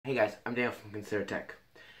Hey guys, I'm Daniel from Consider Tech.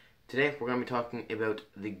 Today we're going to be talking about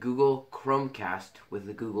the Google Chromecast with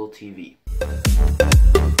the Google TV.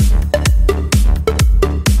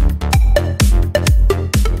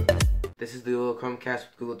 This is the Google Chromecast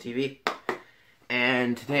with Google TV,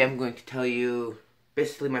 and today I'm going to tell you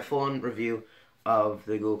basically my full-on review of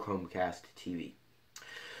the Google Chromecast TV.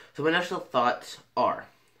 So my initial thoughts are,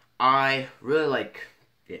 I really like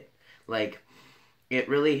it. It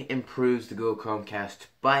really improves the Google Chromecast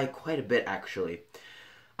by quite a bit, actually.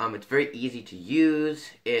 It's very easy to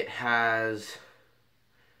use. It has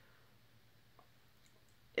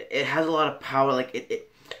a lot of power.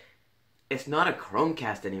 It's not a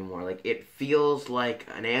Chromecast anymore. It feels like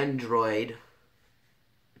an Android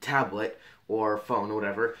tablet or phone or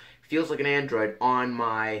whatever. It feels like an Android on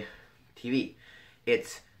my TV.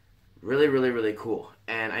 It's really, really, really cool.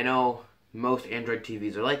 And I know most Android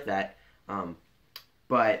TVs are like that.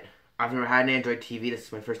 But I've never had an Android TV. This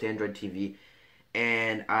is my first Android TV,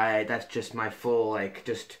 and that's just my full,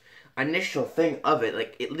 just initial thing of it.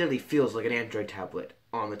 It literally feels like an Android tablet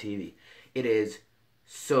on the TV. It is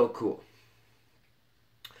so cool.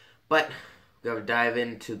 But we're going to dive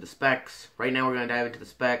into the specs. Right now we're going to dive into the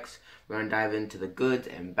specs. We're going to dive into the goods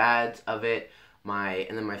and bads of it.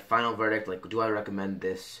 And then my final verdict, do I recommend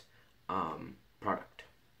this product?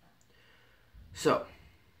 So,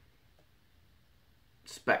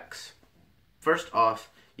 specs. First off,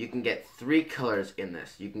 you can get 3 colors in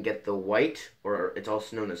this. You can get the white, or it's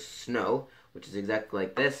also known as snow, which is exactly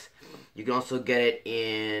like this. You can also get it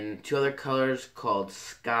in 2 other colors called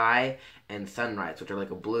sky and sunrise, which are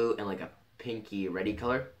like a blue and like a pinky reddy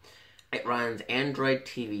color. It runs Android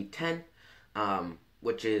TV 10,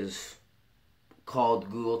 which is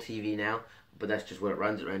called Google TV now, but that's just what it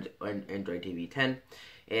runs. It runs Android TV 10.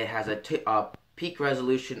 It has a peak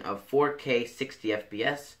resolution of 4K 60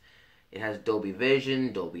 FPS. It has Dolby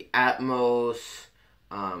Vision, Dolby Atmos,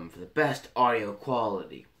 for the best audio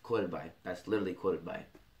quality. That's literally quoted by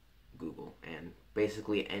Google, and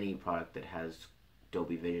basically any product that has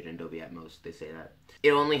Dolby Vision and Dolby Atmos, they say that.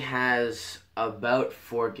 It only has about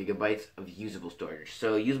 4 gigabytes of usable storage.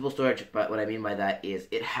 So usable storage, but what I mean by that is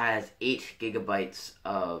it has 8 gigabytes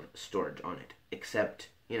of storage on it, except,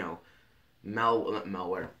 not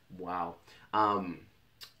malware, wow.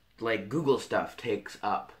 Google stuff takes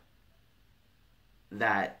up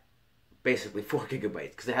that basically 4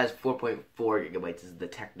 gigabytes, because it has 4.4 gigabytes is the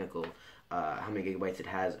technical how many gigabytes it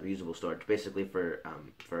has of usable storage, basically for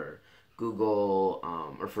Google,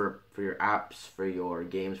 or for your apps, for your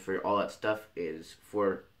games, for all that stuff is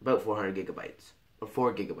for about 400 gigabytes, or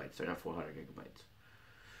 4 gigabytes, sorry, not 400 gigabytes.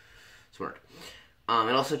 Smart.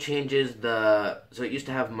 It also changes so it used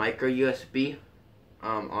to have micro USB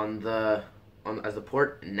as the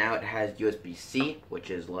port, and now it has USB-C, which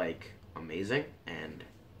is amazing, and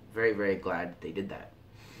very, very glad they did that.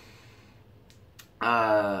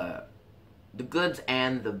 The goods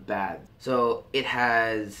and the bad. So it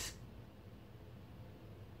has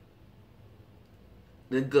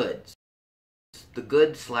the goods. The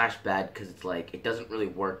good / bad, because it doesn't really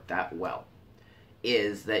work that well,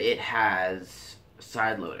 is that it has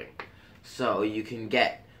side loading. So you can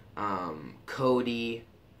get Kodi,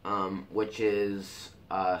 which is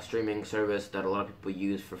a streaming service that a lot of people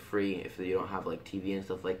use for free if you don't have TV and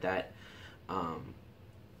stuff like that. You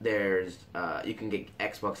can get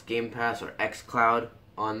Xbox Game Pass or xCloud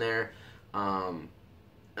on there, and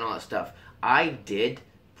all that stuff. I did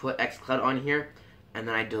put xCloud on here, and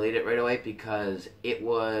then I deleted it right away because it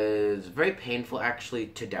was very painful actually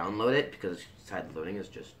to download it, because side loading is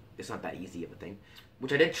it's not that easy of a thing.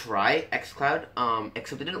 Which I did try xCloud,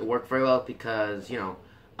 except it didn't work very well because,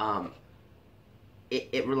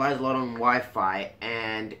 it relies a lot on Wi-Fi,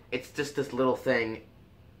 and it's just this little thing.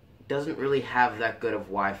 Doesn't really have that good of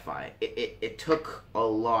Wi-Fi. It took a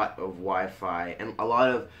lot of Wi-Fi, and it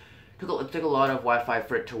took a lot of Wi-Fi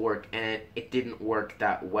for it to work, and it didn't work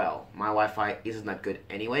that well. My Wi-Fi isn't that good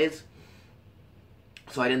anyways,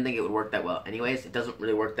 so I didn't think it would work that well anyways. It doesn't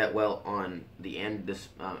really work that well on this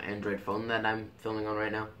Android phone that I'm filming on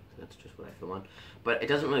right now. So that's just what I film on. But it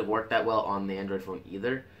doesn't really work that well on the Android phone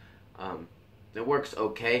either. It works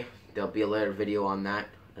okay. There'll be a later video on that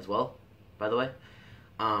as well, by the way.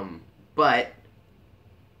 But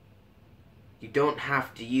you don't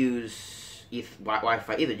have to use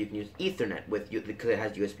Wi-Fi either. You can use Ethernet because it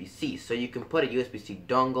has USB-C. So you can put a USB-C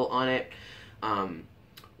dongle on it,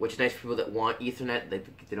 which is nice for people that want Ethernet. They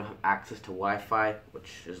don't have access to Wi-Fi,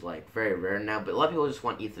 which is very rare now. But a lot of people just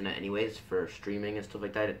want Ethernet anyways for streaming and stuff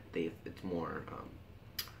like that. It's more,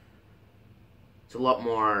 it's a lot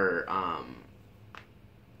more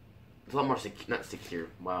not secure.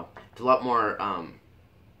 Wow, it's a lot more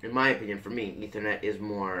in my opinion, for me, Ethernet is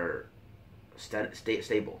more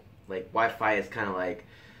stable. Like Wi-Fi is kind of like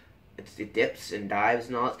it dips and dives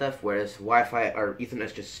and all that stuff, whereas Wi-Fi or Ethernet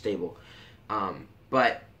is just stable.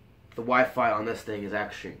 But the Wi-Fi on this thing is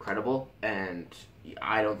actually incredible, and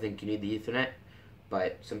I don't think you need the Ethernet,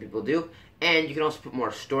 but some people do. And you can also put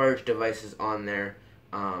more storage devices on there,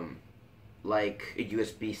 like a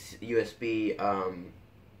USB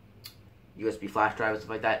flash drive and stuff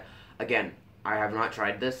like that. Again, I have not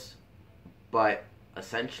tried this, but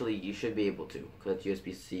essentially you should be able to, because it's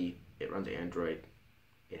USB-C, it runs Android,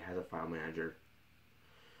 it has a file manager,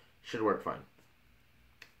 should work fine.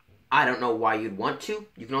 I don't know why you'd want to.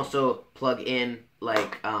 You can also plug in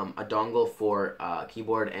like a dongle for a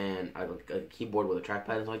keyboard and a keyboard with a trackpad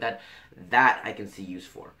and stuff like that. That I can see use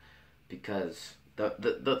for, because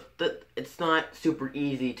the it's not super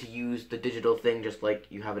easy to use the digital thing just like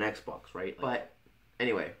you have an Xbox, right? But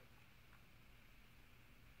anyway,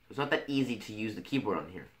 it's not that easy to use the keyboard on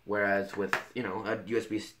here. Whereas with, you know, a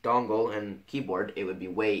USB dongle and keyboard, it would be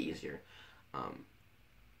way easier.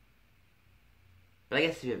 But I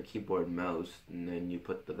guess if you have a keyboard and mouse, and then you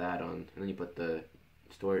put that on, and then you put the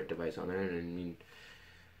storage device on there, and I mean, you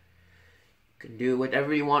can do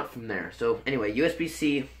whatever you want from there. So anyway,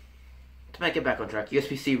 USB-C, to make it back on track,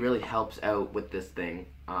 USB-C really helps out with this thing.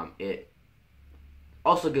 It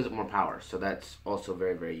also gives it more power, so that's also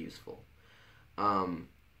very, very useful. The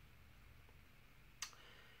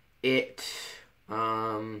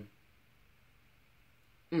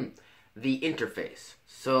interface.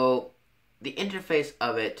 So the interface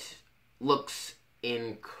of it looks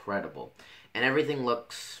incredible, and everything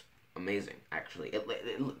looks amazing, actually. It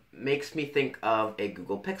makes me think of a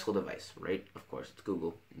Google Pixel device, right? Of course, it's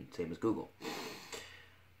Google, same as Google.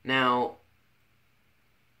 Now,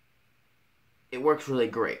 it works really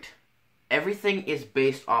great. Everything is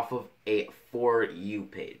based off of a For You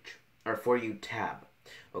page, or For You tab,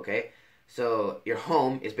 okay? So your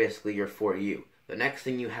home is basically your For You. The next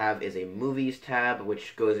thing you have is a movies tab,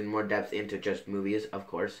 which goes in more depth into just movies, of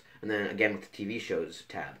course, and then again with the TV shows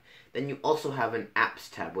tab. Then you also have an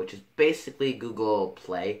apps tab, which is basically Google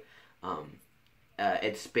Play.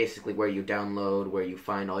 It's basically where you download, where you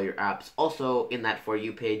find all your apps. Also, in that For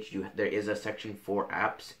You page, there is a section for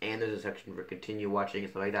apps, and there's a section for continue watching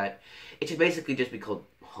and stuff like that. It should basically just be called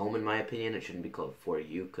Home, in my opinion. It shouldn't be called For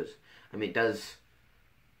You, because, I mean,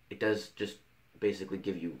 it does just basically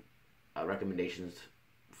give you recommendations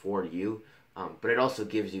for you, but it also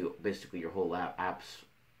gives you basically your whole apps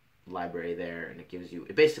library there, and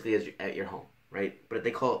it basically is at your home, right? But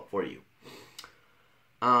they call it For You.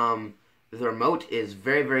 The remote is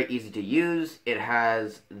very, very easy to use. It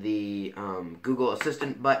has the Google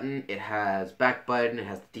Assistant button, it has back button, it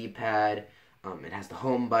has the D-pad, it has the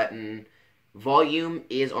home button. Volume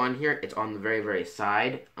is on here. It's on the very, very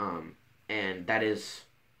side, and that is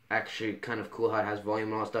actually kind of cool how it has volume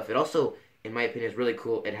and all that stuff. It also, in my opinion, is really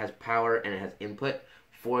cool. It has power and it has input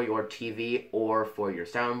for your TV or for your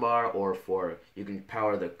soundbar, or for, you can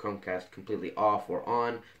power the Chromecast completely off or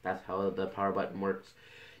on. That's how the power button works.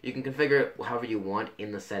 You can configure it however you want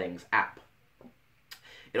in the settings app.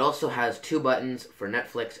 It also has two buttons for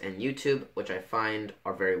Netflix and YouTube, which I find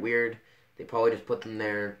are very weird. They probably just put them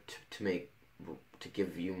there to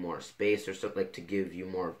give you more space, or something, like to give you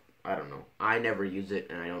more, I don't know. I never use it,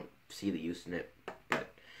 and I don't see the use in it. But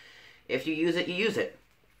if you use it, you use it.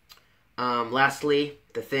 Lastly,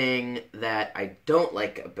 the thing that I don't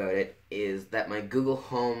like about it is that my Google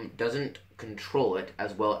Home doesn't control it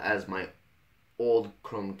as well as my old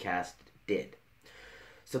Chromecast did.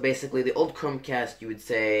 So basically, the old Chromecast, you would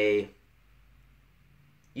say,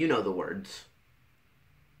 you know the words.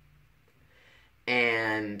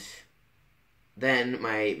 And then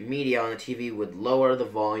my media on the TV would lower the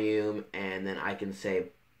volume, and then I can say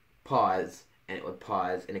pause, and it would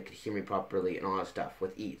pause, and it could hear me properly, and all that stuff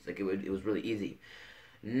with ease. Like it was really easy.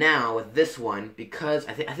 Now with this one, because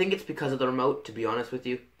I think it's because of the remote, to be honest with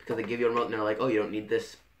you, because they give you a remote and they're like, oh, you don't need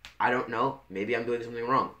this. I don't know. Maybe I'm doing something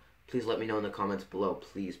wrong. Please let me know in the comments below,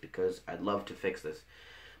 please, because I'd love to fix this.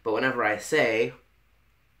 But whenever I say,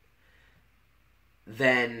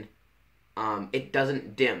 then it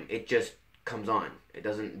doesn't dim. It just comes on. It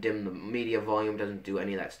doesn't dim the media volume, doesn't do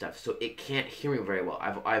any of that stuff. So it can't hear me very well.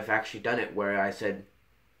 I've actually done it where I said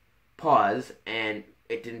pause and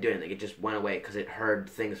it didn't do anything. It just went away because it heard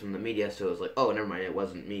things from the media, so it was like, oh, never mind, it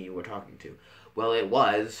wasn't me you were talking to. Well, it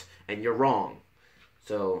was, and you're wrong.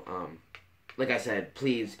 So, like I said,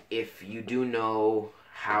 please, if you do know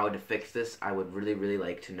how to fix this, I would really, really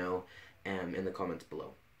like to know in the comments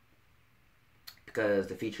below. Because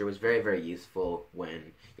the feature was very, very useful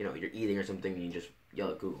when, you know, you're eating or something and you just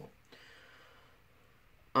yell at Google.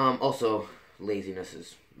 Also, laziness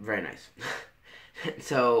is very nice.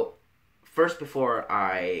 So, first, before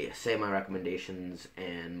I say my recommendations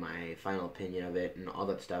and my final opinion of it and all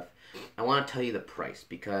that stuff, I want to tell you the price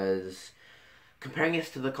because comparing this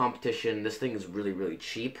to the competition, this thing is really, really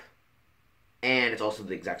cheap, and it's also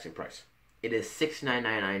the exact same price. It is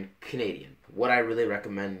 $69.99 Canadian. Would I really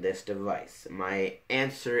recommend this device? My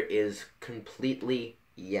answer is completely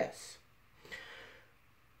yes.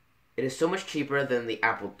 It is so much cheaper than the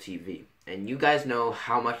Apple TV. And you guys know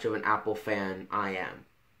how much of an Apple fan I am.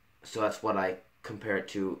 So that's what I compare it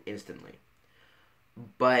to instantly.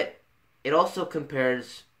 But it also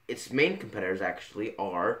compares, its main competitors actually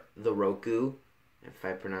are the Roku, if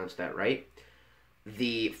I pronounced that right,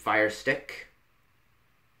 the Fire Stick,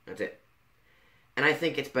 that's it. And I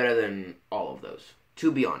think it's better than all of those,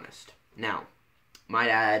 to be honest. Now, my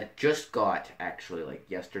dad just got, actually, like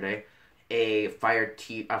yesterday, a Fire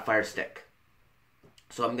Stick.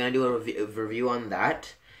 So I'm going to do a review on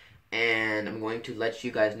that, and I'm going to let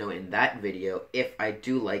you guys know in that video if I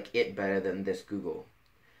do like it better than this Google.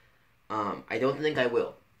 I don't think I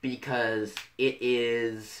will, because it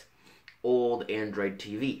is old Android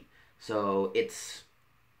TV. So it's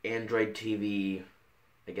Android TV,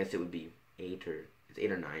 I guess it would be 8 or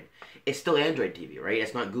 9. It's still Android TV, right?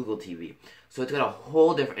 It's not Google TV. So it's got a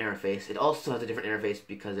whole different interface. It also has a different interface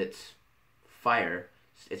because it's Fire.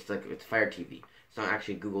 It's Fire TV. It's not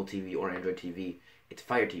actually Google TV or Android TV. It's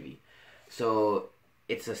Fire TV. So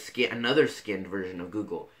it's another skinned version of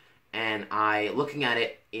Google. And looking at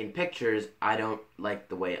it in pictures, I don't like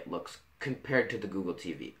the way it looks compared to the Google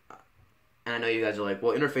TV. And I know you guys are like,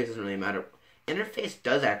 well, interface doesn't really matter. Interface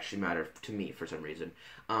does actually matter to me for some reason.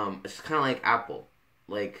 It's kind of like Apple.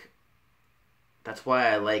 Like, that's why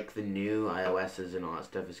I like the new iOS's and all that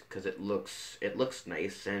stuff, is because it looks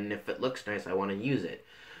nice, and if it looks nice, I want to use it.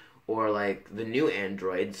 Or like the new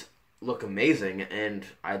Androids look amazing, and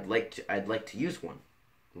I'd like to use one,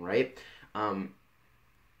 right?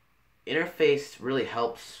 Interface really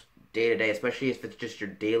helps day to day, especially if it's just your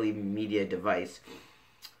daily media device.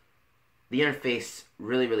 The interface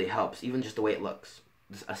really, really helps, even just the way it looks.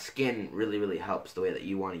 A skin really, really helps the way that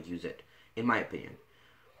you want to use it, in my opinion.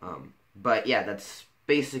 But yeah, that's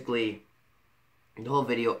basically the whole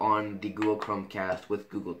video on the Google Chromecast with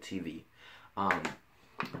Google TV. I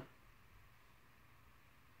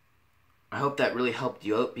hope that really helped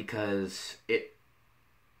you out, because it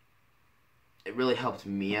really helped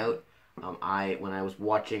me out. When I was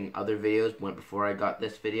watching other videos before I got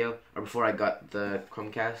this video, or before I got the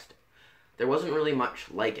Chromecast, there wasn't really much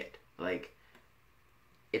like it. Like,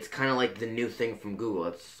 it's kind of like the new thing from Google.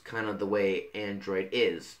 It's kind of the way Android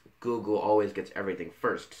is. Google always gets everything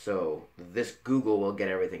first, so this Google will get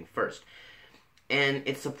everything first. And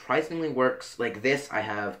it surprisingly works. Like this, I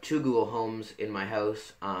have 2 Google Homes in my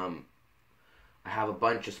house. I have a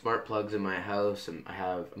bunch of smart plugs in my house, and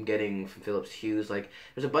I'm getting from Philips Hue. Like,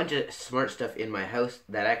 there's a bunch of smart stuff in my house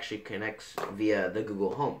that actually connects via the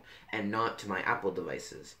Google Home and not to my Apple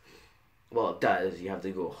devices. Well, it does. You have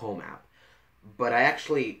the Google Home app. But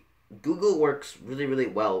Google works really, really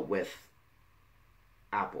well with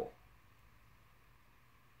Apple.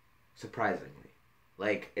 Surprisingly.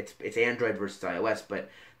 Like, it's Android versus iOS, but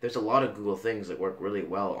there's a lot of Google things that work really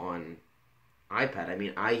well on iPad. I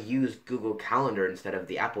mean, I use Google Calendar instead of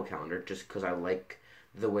the Apple Calendar just because I like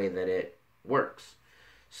the way that it works.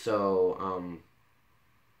 So,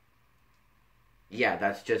 yeah,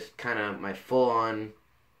 that's just kind of my full-on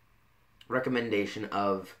recommendation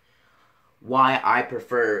of why I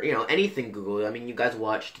prefer, anything Google. I mean, you guys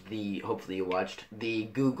hopefully you watched the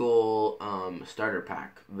Google starter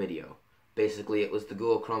pack video. Basically, it was the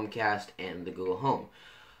Google Chromecast and the Google Home.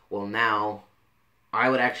 Well, now, I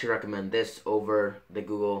would actually recommend this over the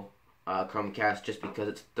Google Chromecast just because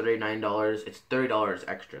it's $39. It's $30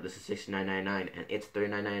 extra. This is $69.99 and it's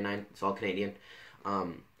 $39.99. It's all Canadian.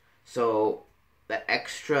 So the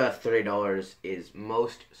extra $30 is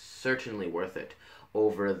most certainly worth it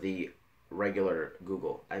over the regular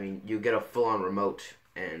Google. I mean, you get a full-on remote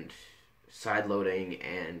and side loading,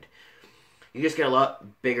 and you just get a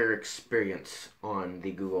lot bigger experience on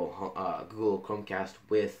the Google Chromecast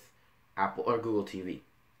with Apple or Google TV.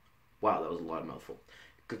 Wow, that was a lot of mouthful.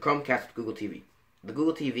 Chromecast with Google TV. The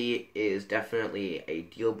Google TV is definitely a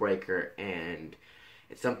deal breaker, and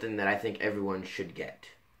it's something that I think everyone should get.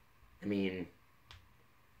 I mean,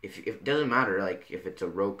 if it doesn't matter, like if it's a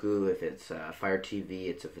Roku, if it's a Fire TV,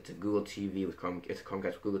 if it's a Google TV with it's a Chromecast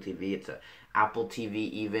with Google TV, it's a Apple TV,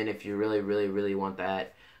 even if you really, really, really want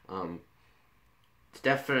that. It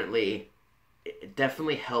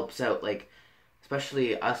definitely helps out. Like,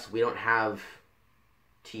 especially us, we don't have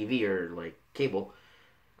TV or like cable.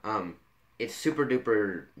 It's super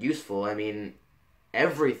duper useful. I mean,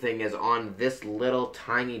 everything is on this little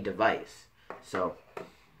tiny device. So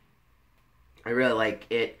I really like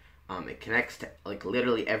it. It connects to like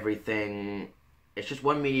literally everything. It's just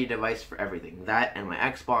one media device for everything. That and my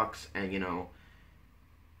Xbox, and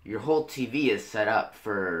your whole TV is set up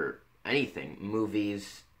for anything,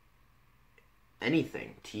 movies,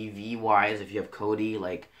 anything, TV wise. If you have Kodi,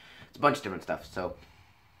 like it's a bunch of different stuff. So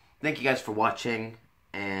thank you guys for watching,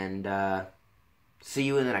 and see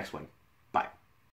you in the next one.